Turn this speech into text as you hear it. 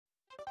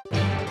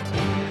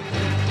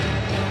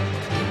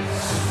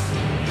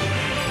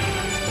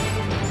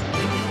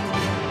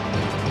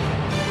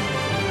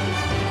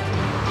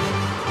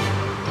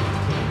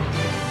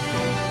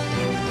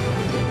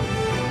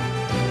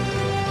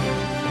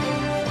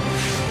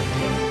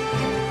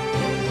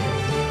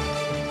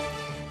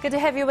Good to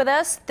have you with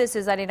us. This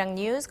is ARIRANG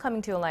News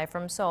coming to you live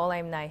from Seoul.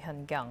 I'm Laah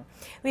Hyun-kyung.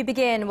 We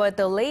begin with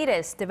the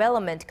latest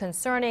development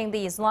concerning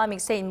the Islamic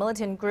State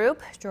militant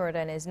group.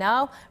 Jordan is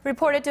now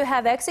reported to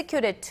have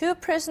executed 2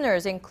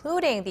 prisoners,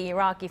 including the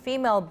Iraqi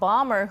female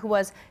bomber who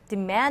was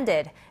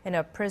demanded in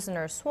a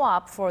prisoner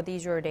swap for the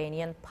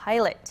Jordanian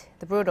pilot.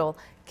 The brutal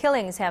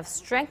killings have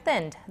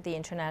strengthened the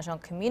international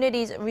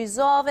community's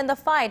resolve in the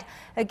fight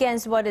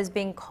against what is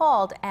being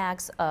called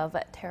acts of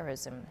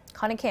terrorism.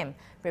 Connie Kim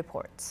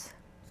reports.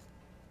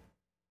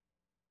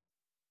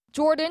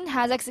 Jordan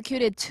has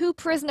executed 2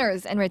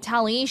 prisoners in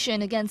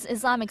retaliation against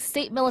Islamic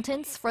State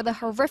militants for the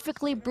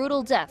horrifically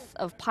brutal death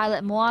of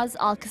pilot Moaz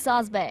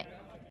al-Kasasbeh.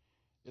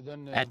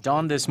 At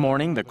dawn this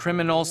morning, the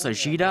criminal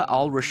Sajida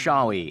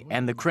al-Rishawi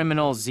and the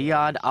criminal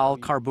Ziad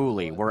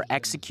al-Karbouli were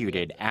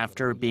executed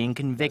after being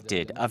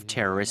convicted of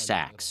terrorist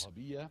acts.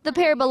 The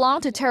pair belong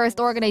to terrorist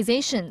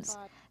organizations.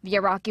 The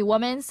Iraqi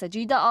woman,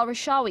 Sajida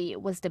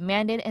al-Rishawi, was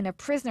demanded in a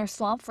prisoner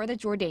swap for the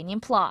Jordanian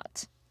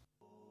plot.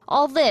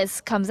 All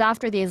this comes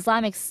after the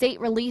Islamic State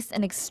released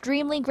an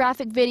extremely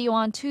graphic video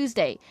on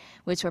Tuesday,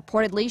 which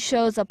reportedly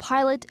shows a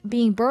pilot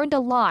being burned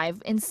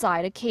alive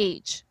inside a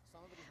cage.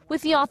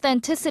 With the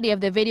authenticity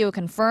of the video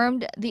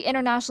confirmed, the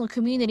international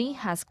community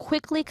has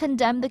quickly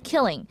condemned the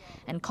killing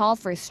and called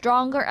for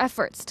stronger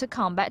efforts to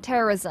combat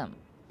terrorism.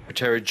 The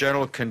Secretary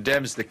General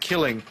condemns the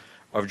killing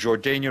of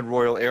Jordanian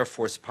Royal Air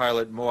Force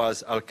pilot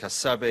Moaz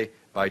al-Kasasbeh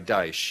by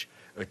Daesh,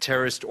 a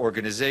terrorist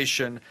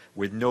organization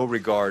with no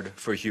regard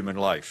for human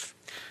life.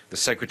 The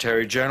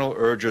Secretary General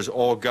urges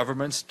all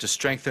governments to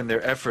strengthen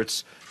their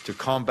efforts to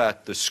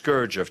combat the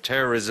scourge of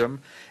terrorism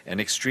and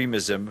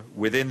extremism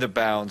within the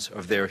bounds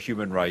of their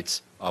human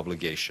rights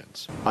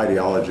obligations.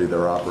 Ideology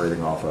they're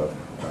operating off of,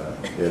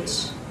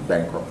 it's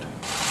bankrupt.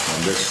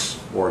 And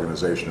this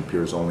organization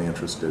appears only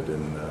interested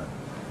in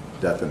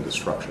death and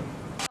destruction.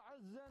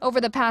 Over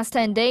the past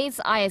 10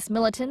 days, IS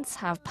militants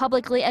have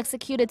publicly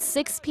executed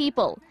 6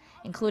 people,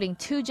 including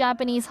 2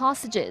 Japanese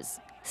hostages,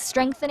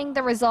 strengthening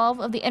the resolve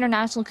of the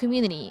international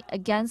community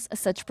against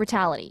such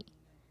brutality.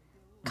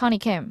 Connie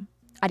Kim,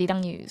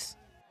 ARIRANG News.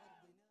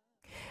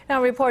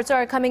 Now, reports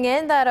are coming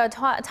in that a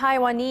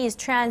Taiwanese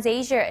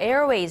Trans-Asia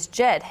Airways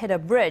jet hit a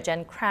bridge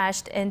and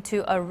crashed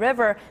into a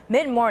river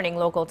mid-morning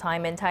local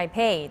time in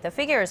Taipei. The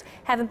figures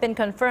haven't been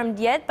confirmed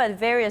yet, but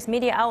various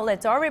media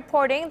outlets are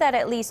reporting that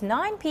at least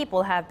 9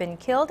 people have been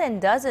killed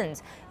and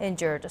dozens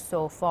injured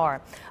so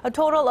far. A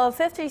total of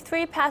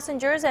 53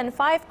 passengers and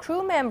 5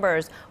 crew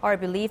members are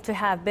believed to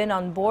have been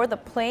on board the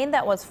plane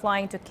that was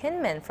flying to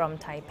Kinmen from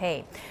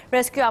Taipei.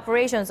 Rescue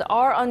operations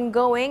are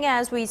ongoing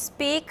as we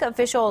speak.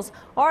 Officials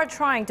are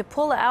trying to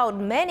pull out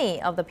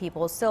many of the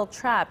people still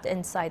trapped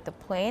inside the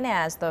plane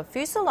as the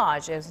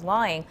fuselage is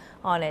lying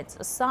on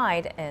its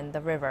side in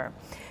the river.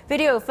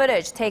 Video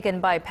footage taken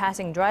by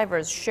passing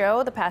drivers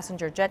show the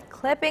passenger jet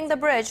clipping the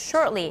bridge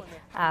shortly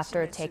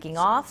after taking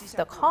off.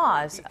 The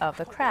cause of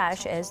the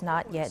crash is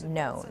not yet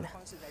known.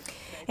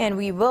 And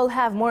we will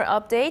have more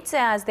updates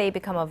as they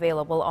become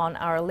available on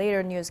our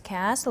later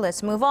newscast.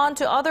 Let's move on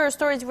to other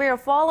stories we are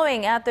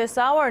following at this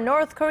hour.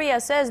 North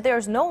Korea says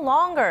there's no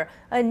longer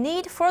a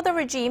need for the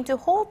regime to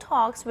hold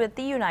talks with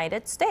the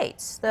United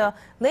States. The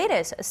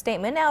latest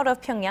statement out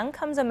of Pyongyang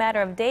comes a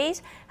matter of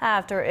days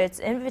after its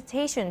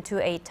invitation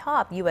to a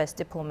top U.S.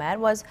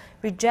 diplomat was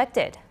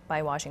rejected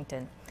by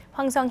Washington.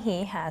 Hwang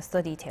Sung-hee has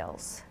the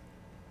details.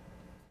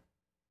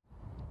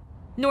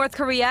 North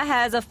Korea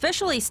has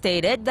officially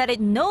stated that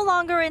it no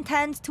longer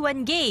intends to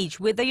engage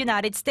with the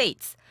United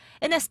States.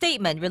 In a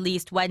statement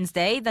released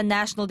Wednesday, the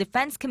National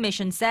Defense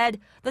Commission said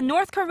the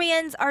North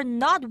Koreans are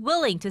not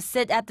willing to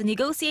sit at the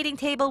negotiating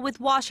table with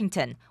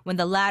Washington when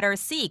the latter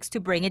seeks to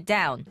bring it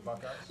down.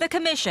 The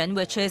commission,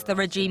 which is the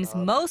regime's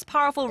most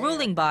powerful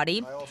ruling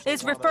body,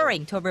 is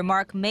referring to a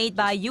remark made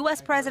by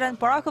U.S. President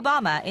Barack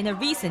Obama in a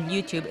recent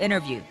YouTube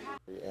interview.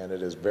 And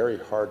it is very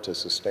hard to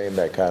sustain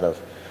that kind of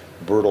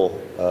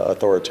brutal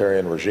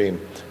authoritarian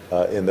regime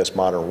in this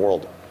modern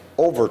world.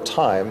 Over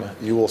time,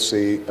 you will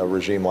see a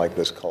regime like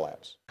this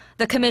collapse.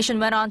 The commission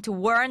went on to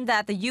warn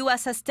that the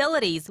U.S.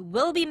 hostilities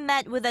will be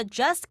met with a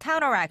just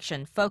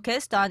counteraction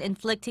focused on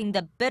inflicting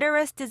the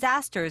bitterest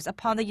disasters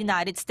upon the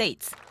United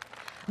States.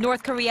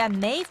 North Korea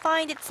may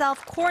find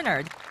itself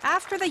cornered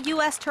after the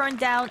U.S. turned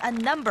down a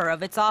number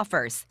of its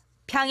offers.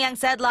 Pyongyang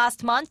said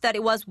last month that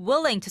it was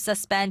willing to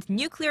suspend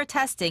nuclear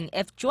testing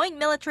if joint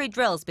military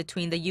drills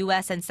between the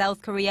U.S. and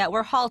South Korea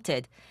were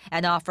halted,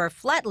 an offer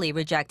flatly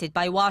rejected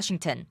by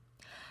Washington.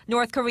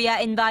 North Korea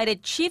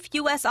invited Chief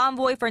U.S.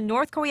 Envoy for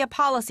North Korea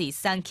Policy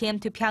Sang Kim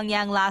to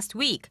Pyongyang last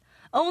week,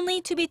 only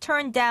to be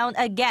turned down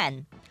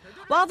again.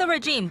 While the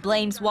regime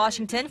blames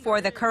Washington for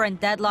the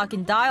current deadlock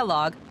in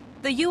dialogue,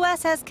 the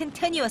U.S. has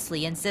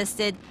continuously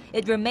insisted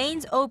it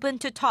remains open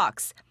to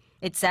talks.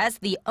 It says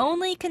the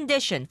only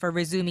condition for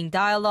resuming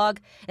dialogue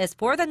is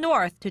for the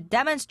North to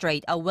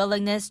demonstrate a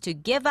willingness to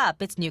give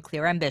up its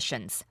nuclear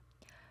ambitions.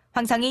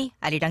 Hwang Sang-hee,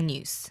 ARIRANG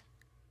News.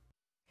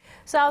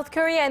 South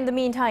Korea, in the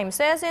meantime,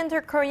 says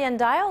inter-Korean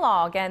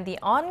dialogue and the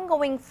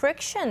ongoing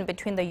friction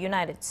between the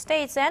United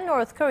States and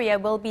North Korea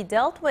will be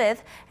dealt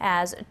with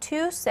as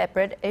two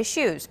separate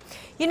issues.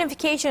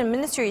 Unification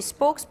Ministry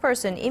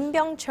spokesperson Im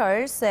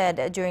Byung-chul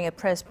said during a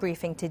press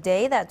briefing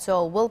today that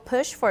Seoul will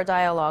push for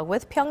dialogue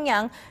with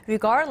Pyongyang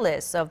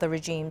regardless of the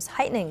regime's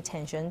heightening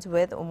tensions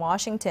with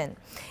Washington.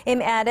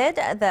 Im added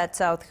that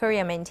South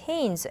Korea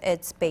maintains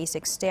its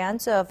basic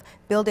stance of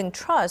building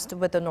trust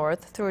with the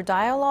North through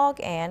dialogue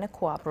and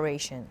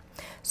cooperation.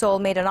 Seoul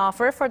made an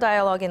offer for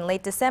dialogue in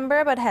late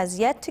December but has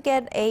yet to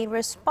get a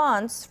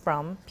response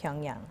from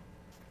Pyongyang.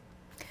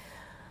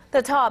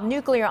 The top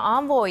nuclear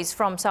envoys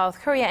from South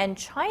Korea and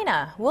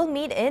China will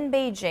meet in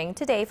Beijing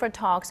today for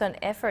talks on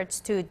efforts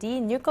to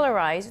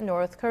denuclearize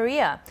North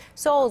Korea.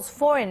 Seoul's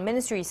foreign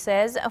ministry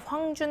says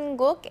Hwang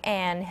Jun-guk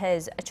and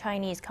his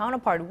Chinese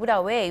counterpart Wu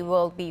Da-wei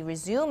will be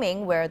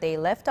resuming where they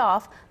left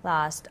off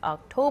last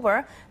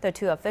October. The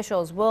two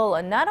officials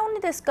will not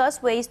only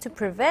discuss ways to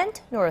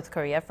prevent North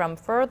Korea from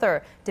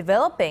further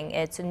developing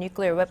its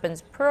nuclear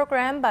weapons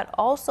program, but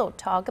also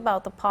talk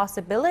about the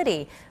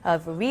possibility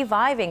of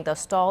reviving the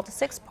stalled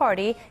six-party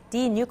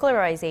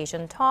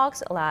denuclearization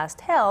talks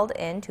last held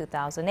in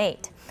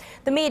 2008.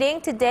 The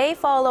meeting today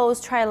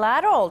follows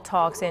trilateral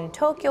talks in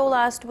Tokyo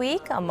last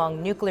week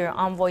among nuclear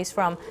envoys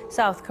from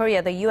South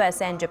Korea, the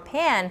U.S., and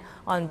Japan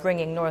on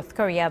bringing North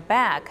Korea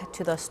back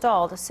to the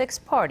stalled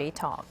six-party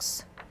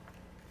talks.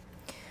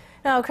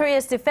 Now,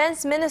 Korea's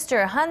Defense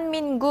Minister Han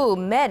Min-gu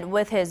met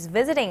with his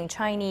visiting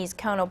Chinese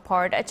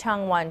counterpart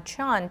Chang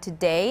Wan-chun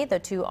today. The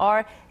two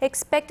are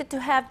expected to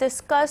have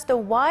discussed a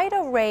wide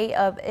array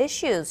of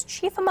issues,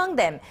 chief among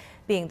them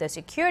being the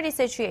security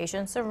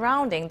situation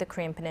surrounding the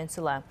Korean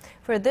Peninsula.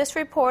 For this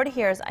report,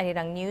 here's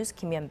ARIRANG News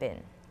Kim Hyun-bin.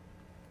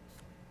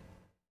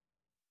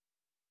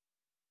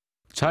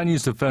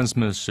 Chinese Defense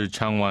Minister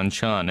Chang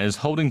Wan-chun is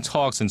holding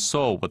talks in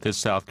Seoul with his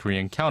South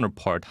Korean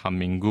counterpart Han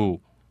Min-gu.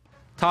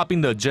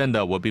 Topping the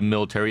agenda will be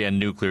military and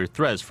nuclear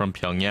threats from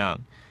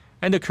Pyongyang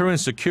and the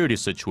current security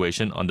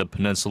situation on the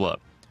peninsula.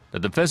 The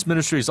Defense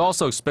Ministry is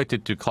also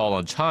expected to call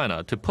on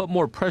China to put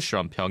more pressure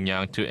on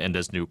Pyongyang to end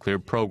its nuclear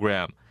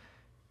program.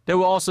 They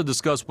will also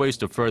discuss ways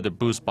to further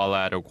boost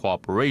bilateral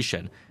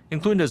cooperation,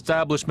 including the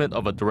establishment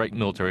of a direct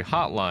military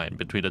hotline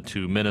between the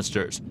two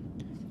ministers.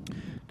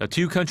 The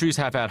two countries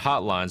have had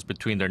hotlines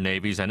between their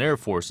navies and air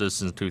forces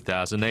since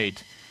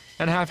 2008.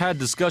 And have had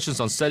discussions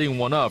on setting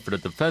one up for the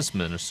defense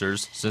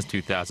ministers since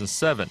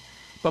 2007,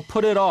 but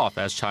put it off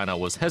as China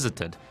was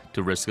hesitant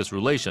to risk its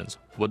relations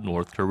with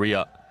North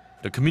Korea.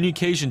 The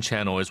communication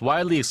channel is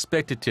widely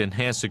expected to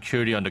enhance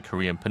security on the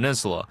Korean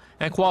peninsula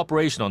and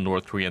cooperation on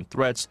North Korean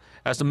threats,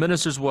 as the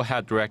ministers will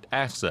have direct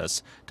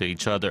access to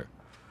each other.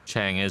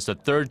 Chang is the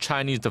third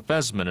Chinese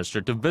defense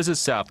minister to visit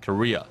South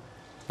Korea.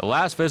 The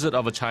last visit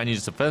of a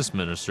Chinese defense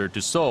minister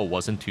to Seoul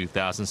was in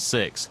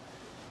 2006.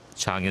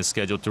 Chang is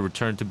scheduled to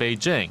return to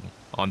Beijing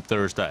on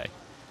Thursday.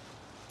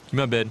 Kim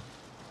Hyun-bin,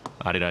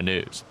 ARIRANG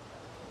News.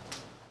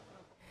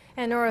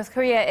 And North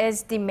Korea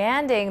is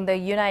demanding the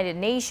United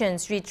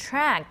Nations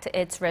retract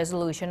its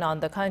resolution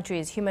on the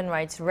country's human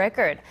rights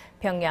record.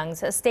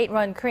 Pyongyang's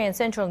state-run Korean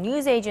Central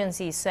News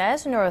Agency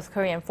says North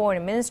Korean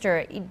Foreign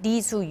Minister Lee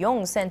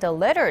Soo-yong sent a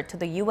letter to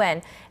the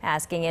UN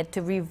asking it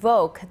to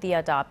revoke the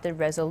adopted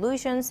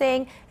resolution,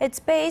 saying it's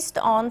based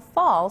on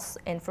false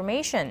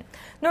information.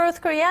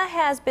 North Korea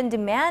has been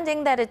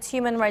demanding that its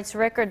human rights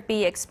record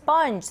be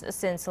expunged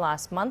since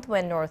last month,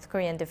 when North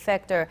Korean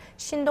defector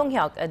Shin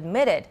Dong-hyuk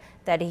admitted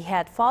that he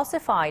had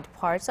falsified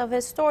parts of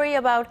his story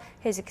about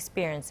his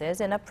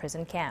experiences in a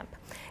prison camp.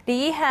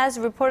 Lee has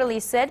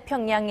reportedly said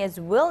Pyongyang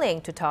is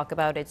willing to talk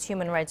about its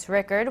human rights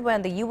record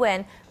when the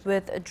UN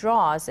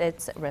withdraws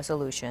its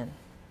resolution.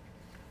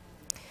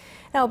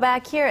 Now,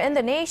 back here in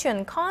the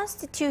nation,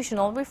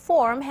 constitutional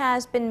reform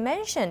has been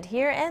mentioned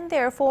here and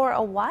there for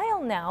a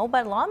while now,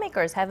 but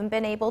lawmakers haven't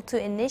been able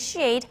to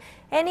initiate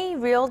any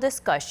real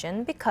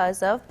discussion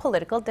because of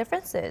political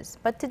differences.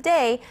 But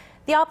today,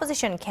 the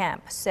opposition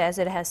camp says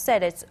it has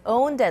set its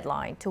own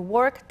deadline to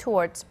work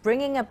towards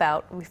bringing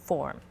about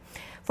reform.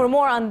 For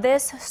more on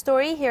this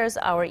story, here's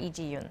our Lee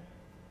Ji-yoon.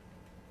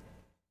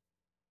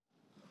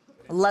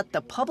 Let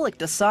the public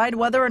decide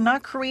whether or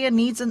not Korea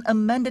needs an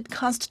amended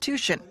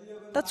constitution.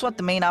 That's what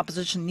the main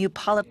opposition New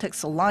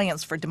Politics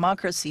Alliance for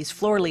Democracy's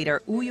floor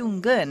leader Woo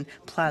Young-gun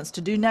plans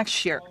to do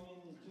next year.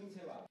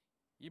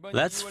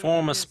 Let's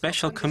form a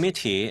special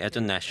committee at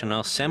the National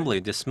Assembly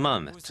this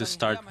month to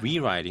start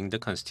rewriting the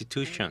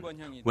Constitution.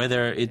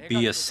 Whether it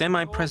be a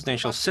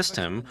semi-presidential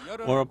system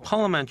or a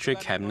parliamentary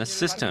cabinet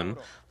system,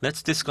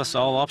 let's discuss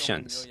all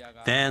options.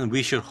 Then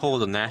we should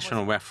hold a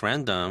national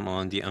referendum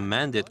on the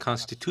amended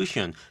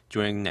Constitution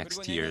during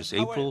next year's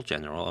April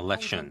general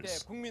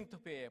elections.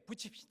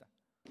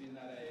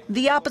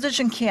 The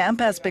opposition camp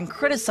has been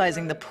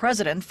criticizing the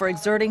president for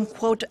exerting,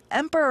 quote,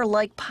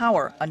 emperor-like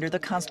power under the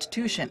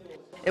Constitution.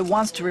 It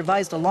wants to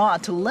revise the law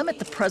to limit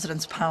the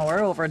president's power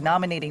over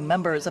nominating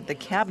members of the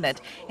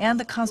cabinet and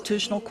the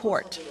Constitutional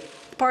Court.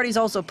 party is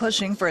also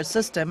pushing for a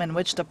system in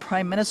which the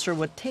prime minister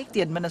would take the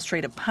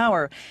administrative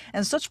power,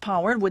 and such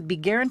power would be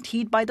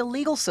guaranteed by the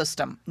legal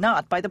system,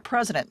 not by the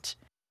president.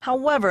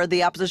 However,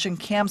 the opposition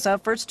camp's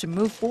efforts to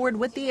move forward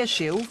with the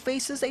issue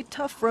faces a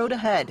tough road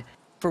ahead.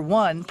 For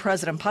one,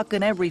 President Park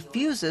Geun-hye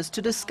refuses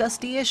to discuss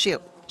the issue.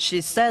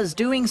 She says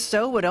doing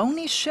so would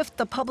only shift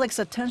the public's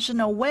attention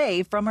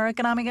away from her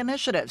economic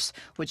initiatives,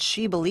 which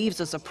she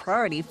believes is a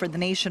priority for the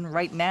nation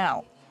right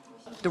now.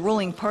 The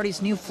ruling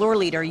party's new floor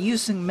leader, Yoo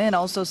Seung-min,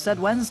 also said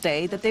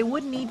Wednesday that they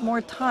would need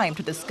more time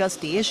to discuss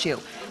the issue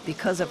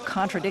because of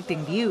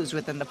contradicting views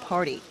within the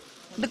party.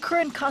 The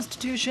current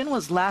constitution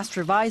was last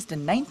revised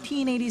in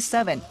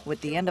 1987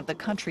 with the end of the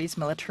country's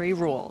military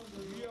rule.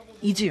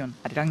 Lee Ji-yoon,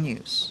 ARIRANG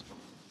News.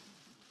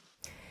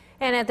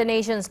 And at the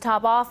nation's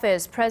top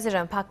office,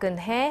 President Park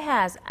Geun-hye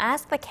has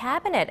asked the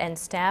cabinet and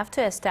staff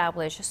to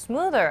establish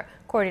smoother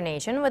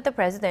coordination with the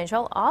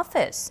presidential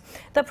office.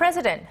 The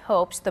president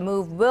hopes the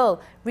move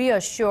will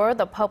reassure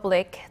the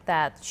public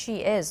that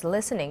she is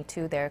listening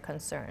to their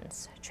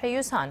concerns. Choi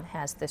Yu-sun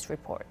has this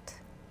report.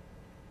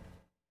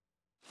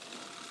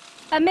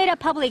 Amid a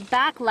public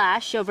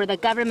backlash over the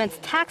government's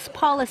tax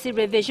policy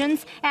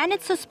revisions and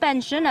its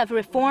suspension of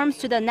reforms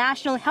to the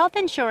National Health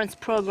Insurance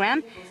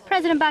Program,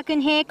 President Park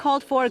Geun-hye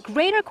called for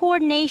greater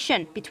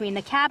coordination between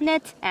the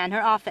cabinet and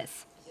her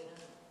office.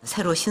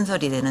 새로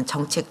신설이 되는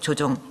정책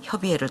조정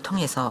협의회를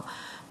통해서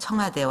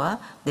청와대와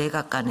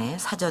내각 간의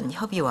사전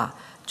협의와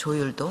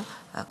조율도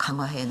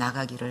강화해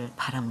나가기를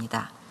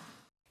바랍니다.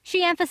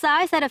 She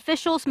emphasized that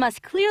officials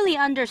must clearly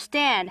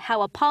understand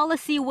how a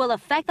policy will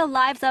affect the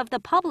lives of the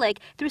public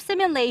through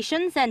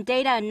simulations and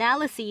data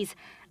analyses.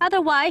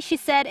 Otherwise, she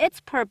said, its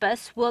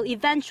purpose will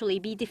eventually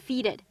be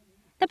defeated.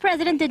 The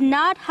president did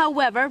not,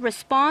 however,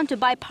 respond to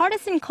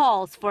bipartisan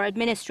calls for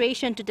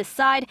administration to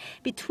decide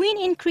between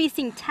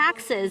increasing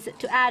taxes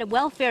to add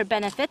welfare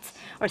benefits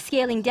or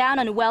scaling down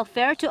on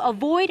welfare to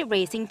avoid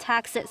raising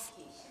taxes.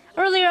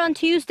 Earlier on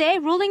Tuesday,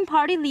 ruling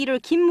party leader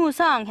Kim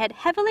Moo-sung had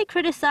heavily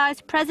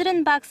criticized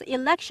President Park's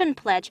election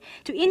pledge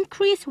to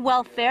increase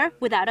welfare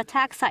without a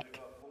tax hike.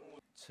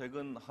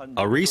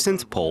 A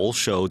recent poll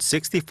showed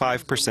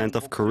 65%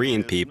 of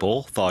Korean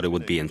people thought it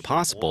would be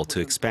impossible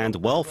to expand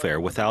welfare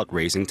without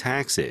raising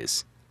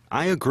taxes.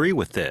 I agree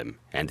with them,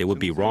 and it would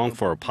be wrong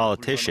for a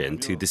politician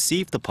to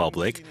deceive the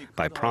public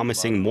by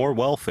promising more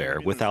welfare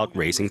without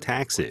raising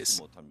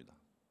taxes.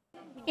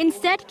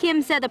 Instead,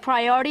 Kim said the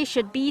priority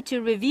should be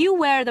to review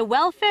where the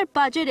welfare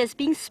budget is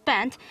being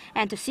spent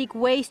and to seek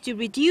ways to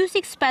reduce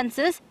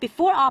expenses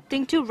before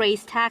opting to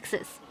raise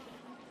taxes.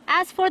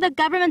 As for the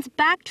government's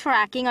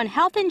backtracking on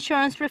health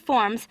insurance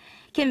reforms,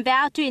 Kim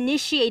vowed to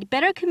initiate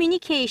better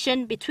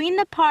communication between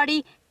the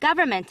party,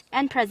 government,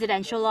 and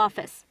presidential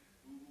office.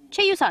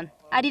 Choi Yu-sun,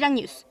 ARIRANG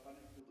News.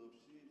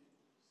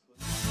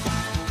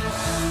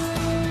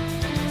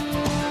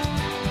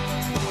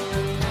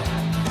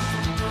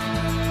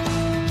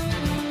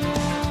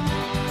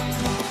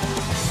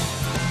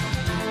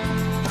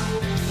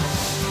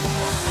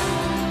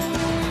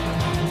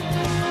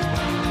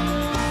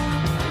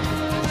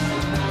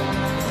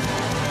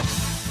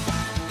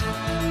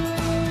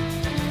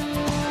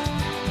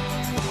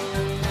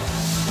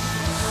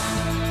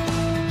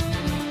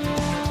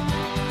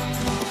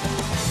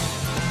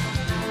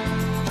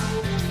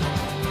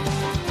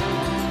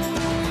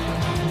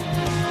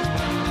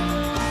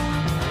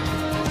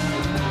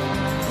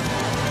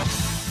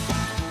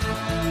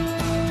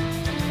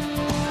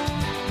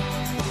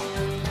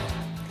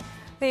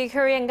 The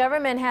Korean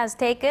government has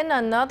taken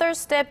another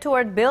step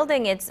toward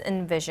building its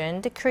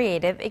envisioned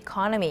creative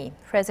economy.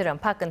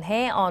 President Park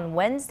Geun-hye on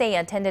Wednesday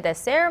attended a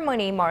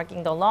ceremony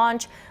marking the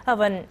launch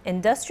of an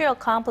industrial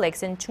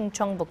complex in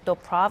Chungcheongbuk-do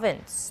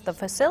province. The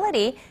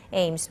facility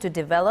aims to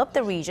develop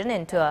the region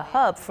into a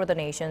hub for the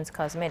nation's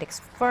cosmetics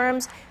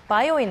firms,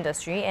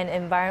 bioindustry, and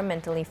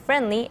environmentally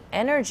friendly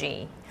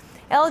energy.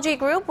 LG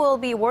Group will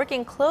be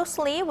working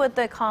closely with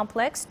the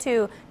complex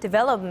to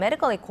develop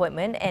medical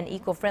equipment and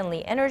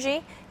eco-friendly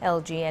energy.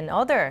 LG and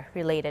other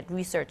related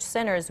research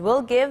centers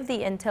will give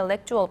the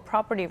intellectual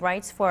property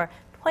rights for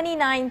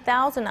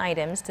 29,000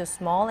 items to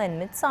small and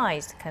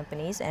mid-sized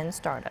companies and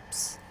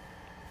startups.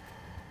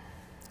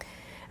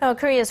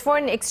 Korea's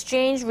foreign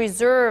exchange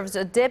reserves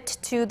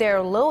dipped to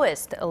their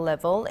lowest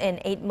level in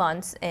 8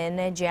 months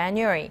in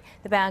January.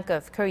 The Bank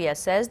of Korea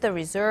says the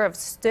reserves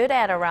stood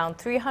at around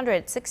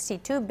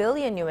 $362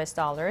 billion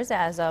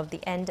as of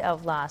the end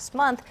of last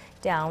month,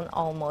 down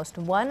almost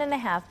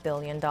 $1.5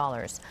 billion.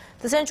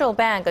 The central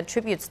bank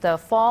attributes the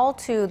fall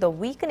to the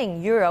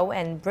weakening euro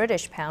and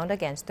British pound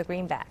against the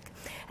greenback.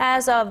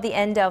 As of the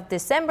end of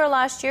December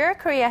last year,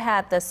 Korea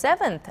had the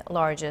 7th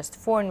largest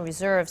foreign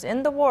reserves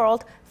in the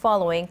world,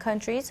 following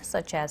countries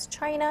such as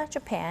China,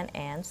 Japan,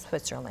 and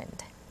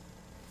Switzerland.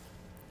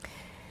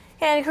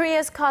 And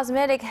Korea's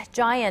cosmetic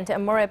giant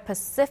Amore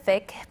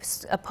Pacific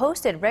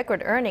posted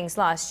record earnings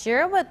last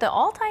year, with the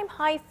all-time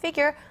high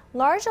figure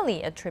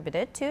largely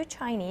attributed to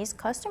Chinese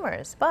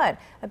customers. But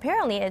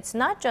apparently it's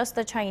not just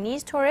the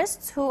Chinese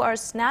tourists who are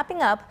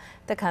snapping up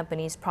the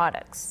company's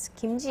products.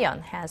 Kim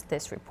Ji-yeon has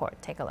this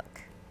report. Take a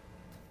look.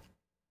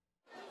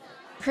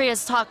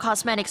 Korea's top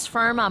cosmetics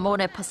firm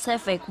Amore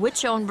Pacific,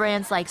 which owned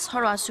brands like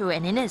Seoul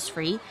and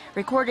Innisfree,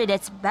 recorded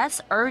its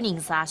best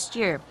earnings last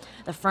year.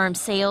 The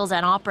firm's sales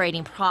and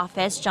operating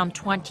profits jumped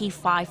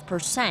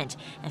 25%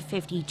 and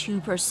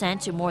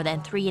 52% to more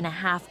than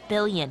 $3.5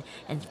 billion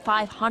and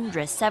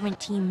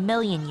 $517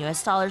 million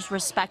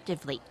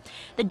respectively.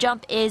 The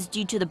jump is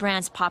due to the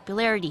brand's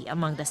popularity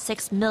among the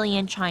 6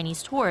 million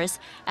Chinese tourists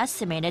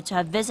estimated to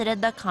have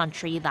visited the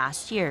country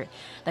last year.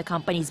 The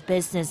company's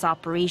business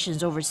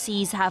operations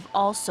overseas have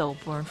also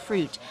borne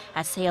fruit,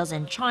 as sales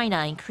in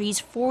China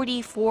increased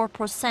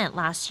 44%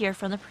 last year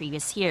from the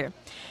previous year.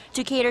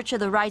 To cater to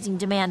the rising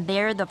demand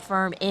there, the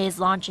firm is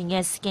launching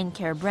its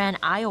skincare brand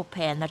Iope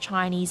in the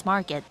Chinese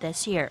market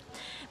this year.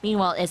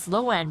 Meanwhile, its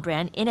low-end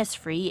brand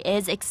Innisfree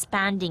is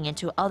expanding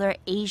into other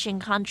Asian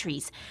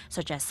countries,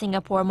 such as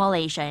Singapore,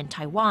 Malaysia, and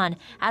Taiwan,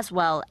 as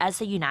well as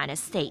the United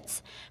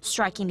States.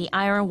 Striking the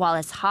iron while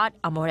it's hot,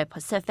 Amore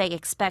Pacific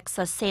expects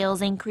a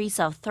sales increase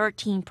of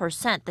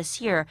 13%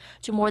 this year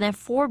to more than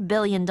 $4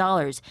 billion,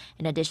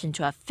 in addition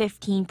to a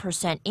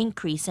 15%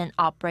 increase in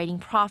operating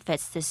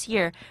profits this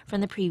year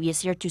from the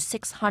previous year to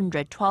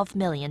 $612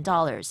 million.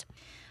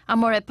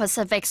 Amore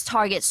Pacific's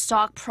target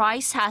stock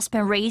price has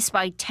been raised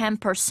by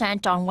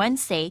 10% on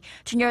Wednesday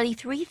to nearly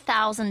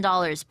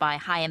 $3,000 by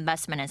High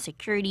Investment and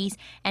Securities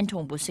and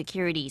Dongbu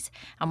Securities.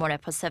 Amore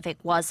Pacific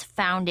was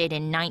founded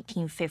in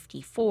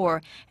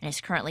 1954 and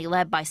is currently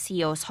led by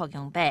CEO Seo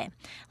Kyung-bae.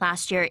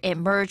 Last year, it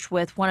merged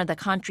with one of the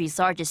country's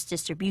largest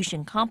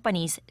distribution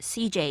companies,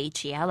 CJ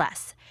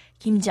GLS.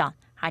 Kim Jeon,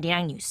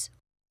 ARIRANG News.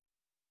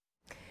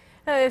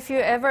 Now, if you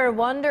ever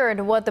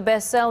wondered what the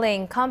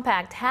best-selling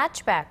compact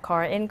hatchback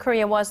car in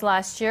Korea was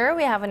last year,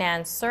 we have an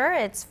answer.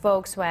 It's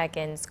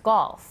Volkswagen's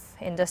Golf.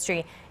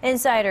 Industry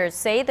insiders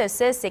say this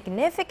is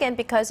significant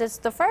because it's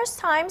the first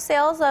time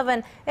sales of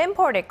an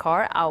imported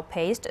car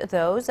outpaced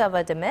those of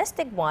a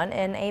domestic one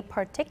in a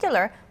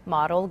particular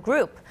model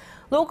group.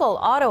 Local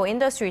auto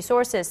industry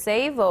sources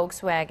say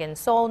Volkswagen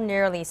sold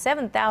nearly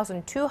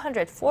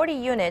 7,240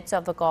 units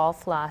of the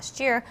Golf last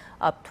year,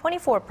 up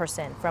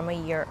 24% from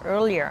a year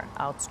earlier,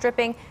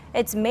 outstripping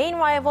its main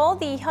rival,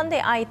 the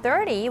Hyundai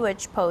i30,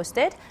 which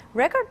posted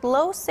record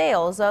low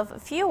sales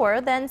of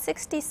fewer than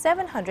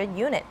 6,700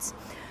 units.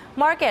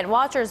 Market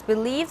watchers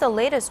believe the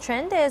latest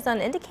trend is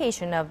an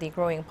indication of the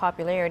growing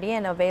popularity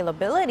and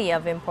availability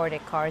of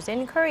imported cars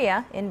in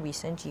Korea in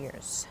recent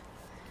years.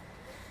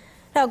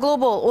 Now,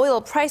 global oil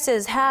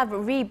prices have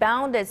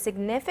rebounded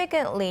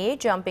significantly,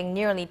 jumping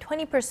nearly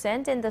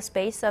 20% in the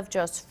space of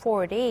just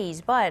 4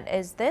 days. But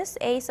is this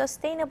a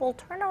sustainable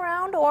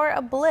turnaround or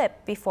a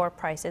blip before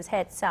prices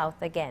head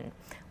south again?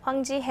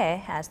 Hwang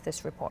Ji-hye has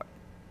this report.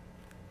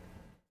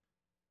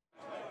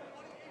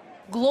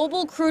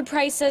 Global crude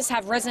prices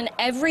have risen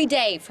every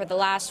day for the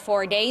last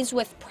 4 days,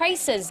 with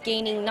prices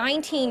gaining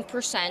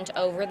 19%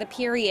 over the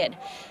period.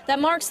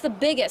 That marks the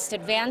biggest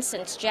advance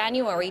since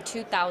January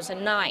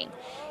 2009.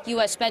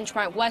 U.S.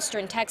 benchmark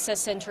Western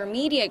Texas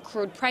Intermediate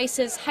crude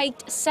prices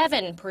hiked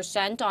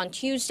 7% on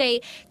Tuesday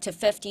to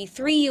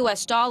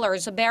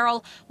 $53 a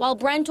barrel, while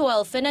Brent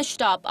oil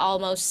finished up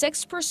almost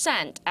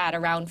 6% at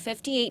around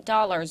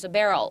 $58 a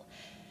barrel.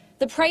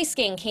 The price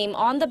gain came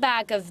on the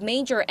back of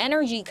major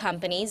energy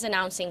companies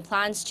announcing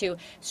plans to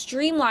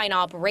streamline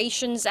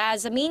operations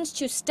as a means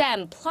to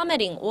stem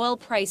plummeting oil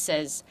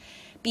prices.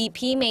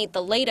 BP made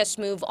the latest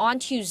move on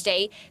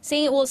Tuesday,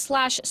 saying it will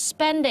slash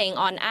spending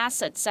on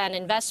assets and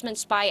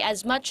investments by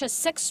as much as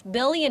 $6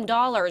 billion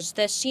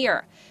this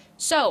year.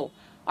 So,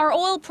 are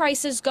oil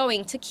prices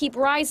going to keep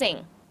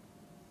rising?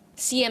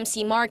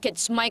 CMC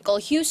Markets' Michael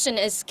Hewson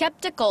is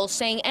skeptical,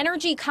 saying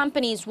energy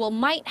companies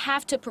might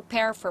have to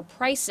prepare for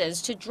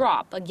prices to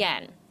drop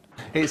again.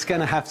 It's going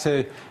to have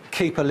to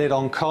keep a lid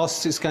on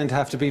costs. It's going to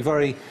have to be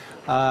very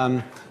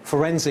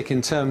forensic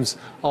in terms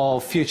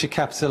of future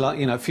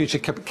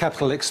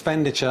capital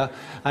expenditure,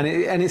 and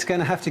it's going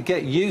to have to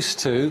get used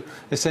to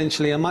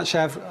essentially a much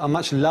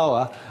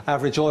lower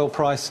average oil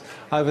price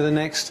over the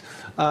next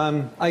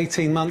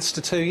 18 months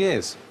to 2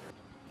 years.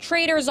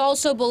 Traders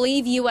also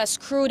believe U.S.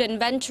 crude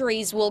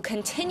inventories will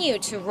continue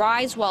to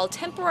rise, while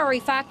temporary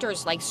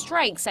factors like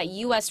strikes at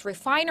U.S.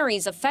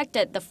 refineries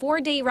affected the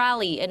 4-day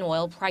rally in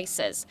oil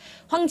prices.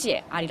 Hwang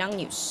Ji-hye, ARIRANG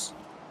News.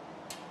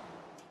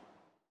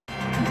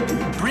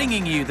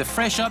 Bringing you the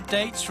fresh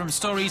updates from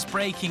stories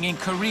breaking in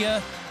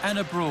Korea and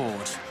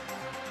abroad.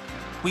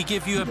 We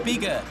give you a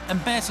bigger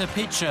and better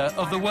picture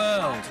of the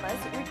world.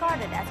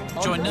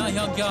 Join Laah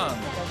Hyun-kyung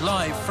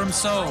live from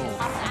Seoul.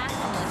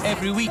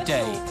 Every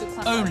weekday,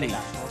 only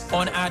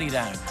on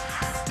ARIRANG.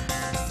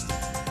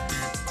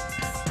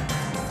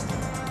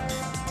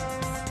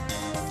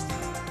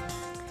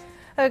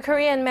 A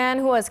Korean man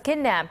who was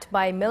kidnapped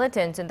by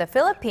militants in the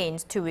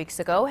Philippines 2 weeks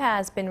ago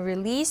has been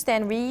released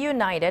and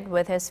reunited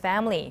with his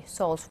family.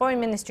 Seoul's foreign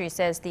ministry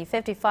says the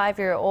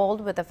 55-year-old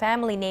with a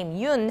family name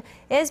Yoon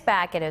is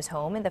back at his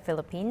home in the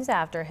Philippines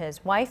after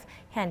his wife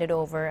handed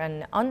over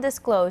an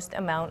undisclosed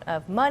amount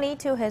of money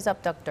to his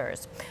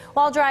abductors.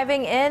 While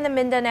driving in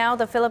Mindanao,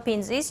 the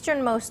Philippines'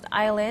 easternmost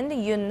island,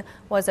 Yoon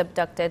was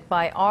abducted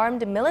by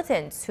armed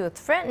militants who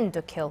threatened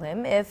to kill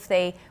him if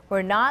they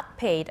were not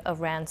paid a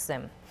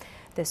ransom.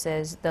 This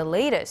is the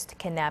latest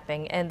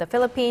kidnapping in the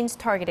Philippines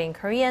targeting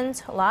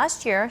Koreans.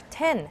 Last year,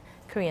 10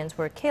 Koreans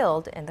were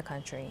killed in the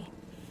country.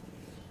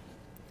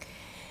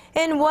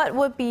 In what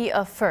would be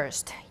a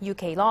first,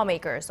 UK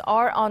lawmakers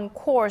are on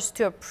course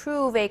to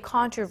approve a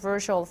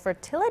controversial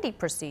fertility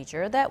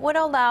procedure that would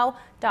allow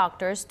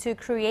doctors to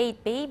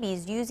create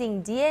babies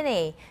using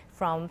DNA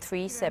from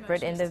 3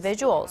 separate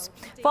individuals.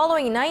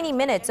 Following 90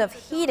 minutes of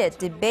heated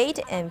debate,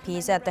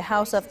 MPs at the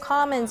House of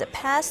Commons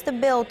passed the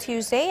bill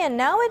Tuesday, and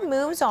now it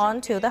moves on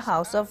to the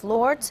House of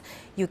Lords.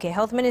 UK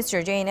Health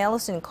Minister Jane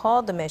Ellison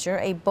called the measure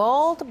a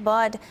bold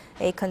but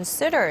a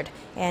considered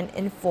and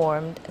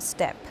informed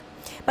step.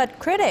 But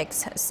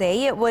critics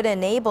say it would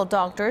enable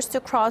doctors to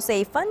cross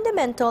a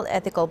fundamental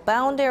ethical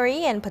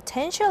boundary and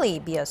potentially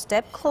be a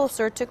step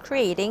closer to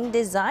creating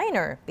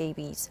designer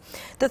babies.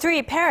 The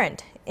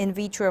 3-parent in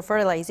vitro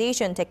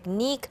fertilization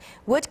technique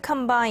would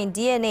combine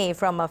DNA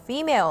from a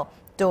female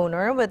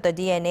donor with the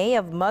DNA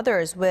of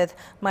mothers with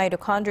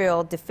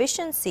mitochondrial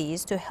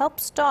deficiencies to help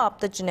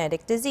stop the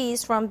genetic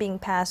disease from being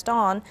passed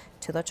on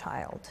to the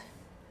child.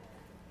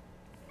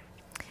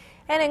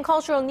 And in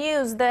cultural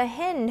news, The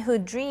Hen Who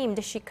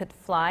Dreamed She Could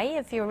Fly,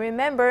 if you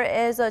remember,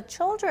 is a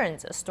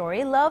children's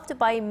story loved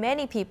by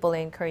many people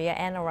in Korea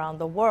and around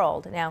the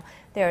world. Now,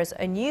 there's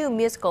a new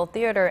musical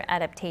theater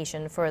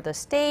adaptation for the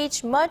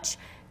stage, much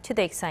to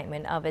the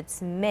excitement of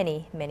its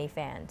many, many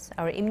fans.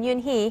 Our Im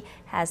Yoon-hee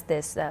has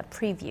this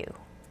preview.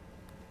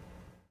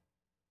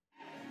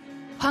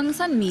 Hwang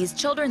Sun-mi's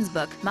children's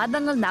book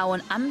마당을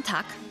나온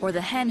암탉, or The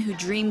Hen Who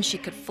Dreamed She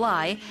Could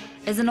Fly,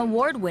 is an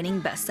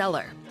award-winning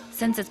bestseller.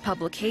 Since its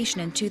publication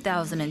in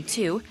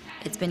 2002,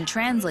 it's been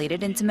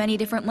translated into many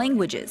different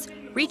languages,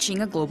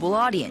 reaching a global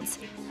audience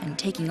and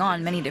taking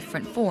on many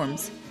different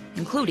forms,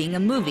 including a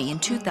movie in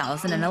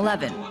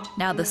 2011.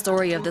 Now the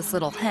story of this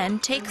little hen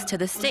takes to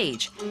the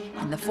stage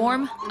in the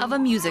form of a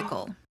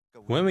musical.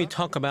 When we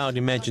talk about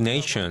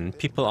imagination,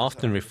 people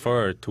often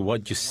refer to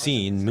what you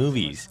see in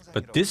movies.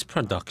 But this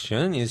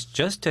production is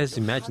just as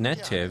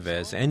imaginative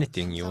as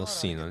anything you will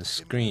see on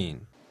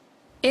screen.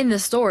 In the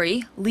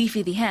story,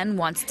 Leafy the hen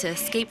wants to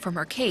escape from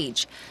her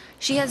cage.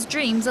 She has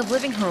dreams of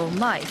living her own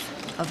life,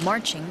 of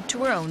marching to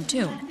her own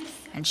tune,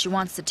 and she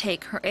wants to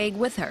take her egg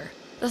with her.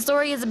 The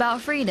story is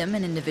about freedom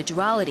and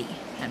individuality,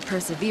 and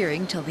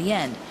persevering till the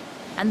end.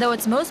 And though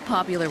it's most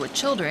popular with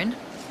children,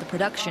 the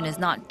production is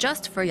not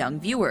just for young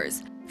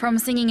viewers. From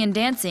singing and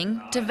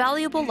dancing to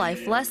valuable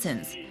life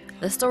lessons,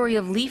 the story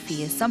of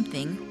Leafy is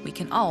something we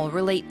can all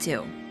relate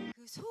to.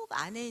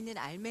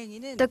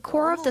 The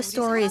core of the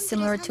story is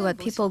similar to what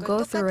people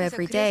go through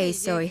every day,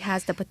 so it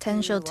has the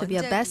potential to be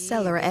a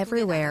bestseller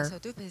everywhere.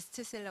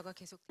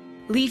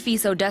 Leafy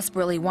so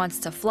desperately wants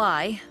to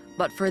fly,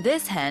 but for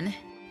this hen,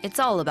 it's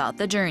all about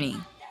the journey.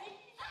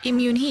 Im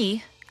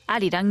Yoon-hee,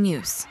 ARIRANG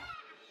News.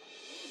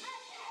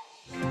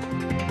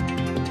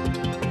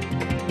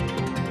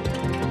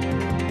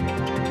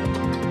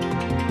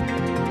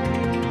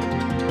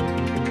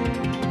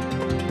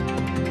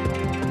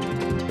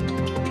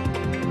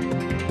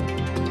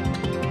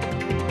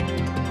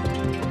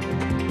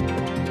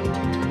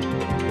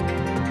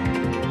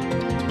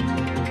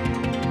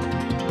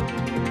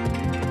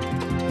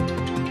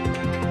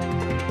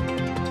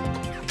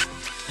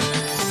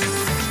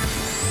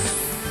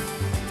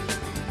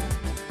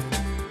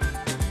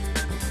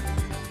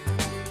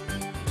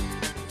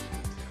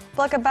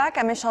 Welcome back.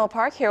 I'm Michelle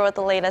Park here with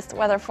the latest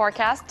weather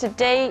forecast.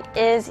 Today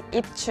is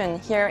Ipchun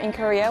here in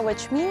Korea,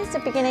 which means the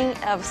beginning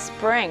of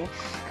spring.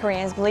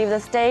 Koreans believe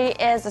this day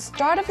is the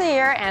start of the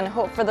year and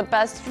hope for the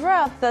best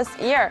throughout this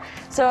year.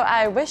 So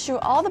I wish you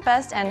all the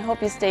best and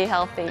hope you stay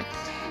healthy.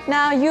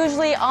 Now,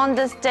 usually on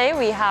this day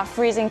we have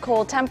freezing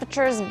cold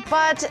temperatures,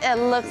 but it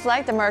looks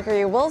like the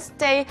mercury will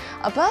stay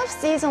above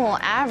seasonal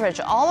average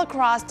all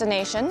across the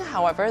nation.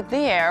 However, the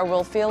air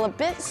will feel a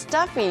bit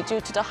stuffy due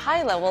to the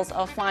high levels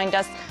of fine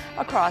dust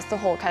across the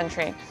whole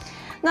country.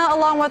 Now,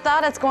 along with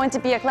that, it's going to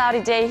be a cloudy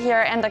day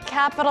here in the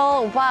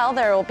capital, while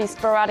there will be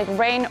sporadic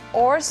rain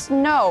or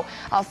snow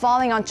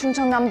falling on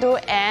Chungcheongnam-do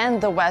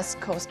and the west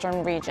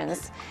coastern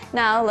regions.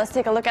 Now, let's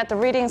take a look at the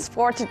readings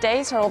for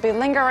today. So it will be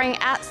lingering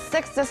at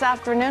 6 this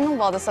afternoon,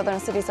 while the southern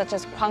cities such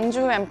as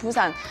Gwangju and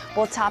Busan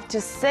will top to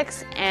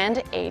 6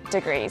 and 8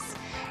 degrees.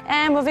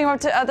 And moving over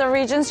to other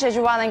regions,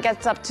 Jeju Island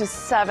gets up to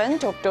 7,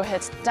 Dokdo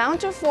hits down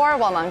to 4,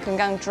 while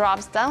Mankungang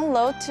drops down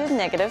low to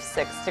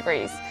 -6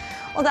 degrees.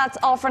 Well, that's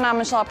all for now,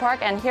 Michelle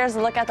Park, and here's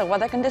a look at the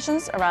weather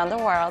conditions around the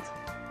world.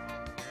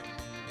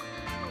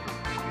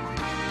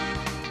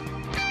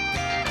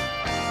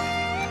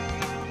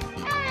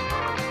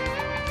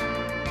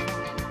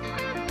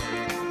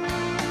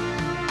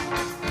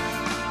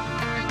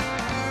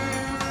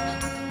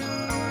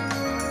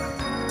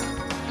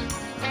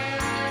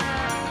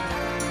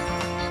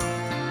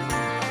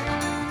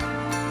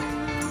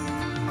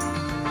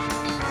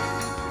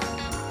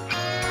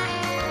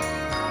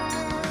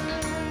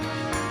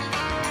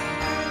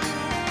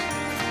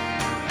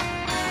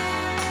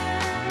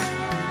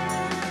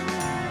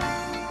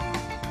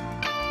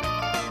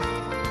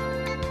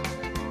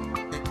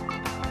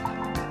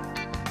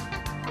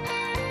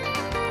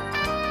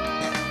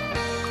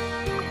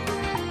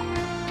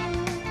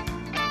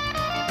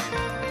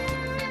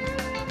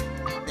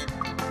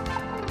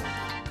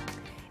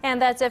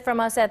 And that's it from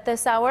us at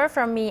this hour.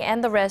 From me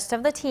and the rest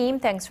of the team,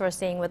 thanks for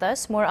staying with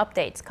us. More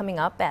updates coming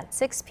up at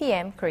 6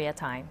 p.m. Korea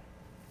time.